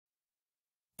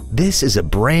This is a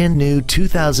brand new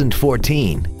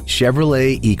 2014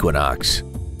 Chevrolet Equinox.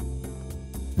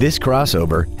 This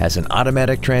crossover has an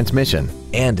automatic transmission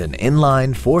and an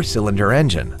inline 4-cylinder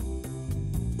engine.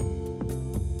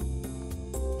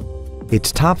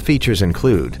 Its top features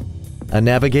include a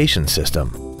navigation system,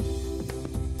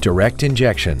 direct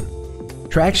injection,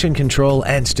 traction control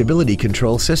and stability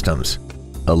control systems,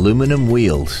 aluminum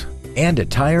wheels, and a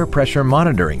tire pressure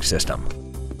monitoring system.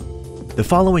 The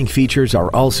following features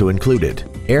are also included: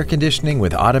 air conditioning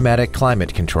with automatic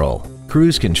climate control,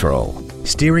 cruise control,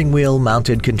 steering wheel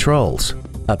mounted controls,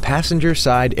 a passenger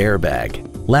side airbag,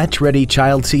 latch-ready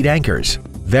child seat anchors,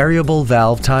 variable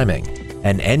valve timing,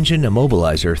 an engine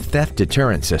immobilizer theft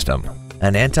deterrent system,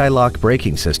 an anti-lock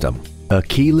braking system, a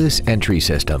keyless entry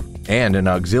system, and an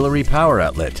auxiliary power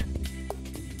outlet.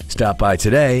 Stop by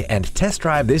today and test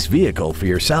drive this vehicle for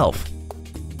yourself.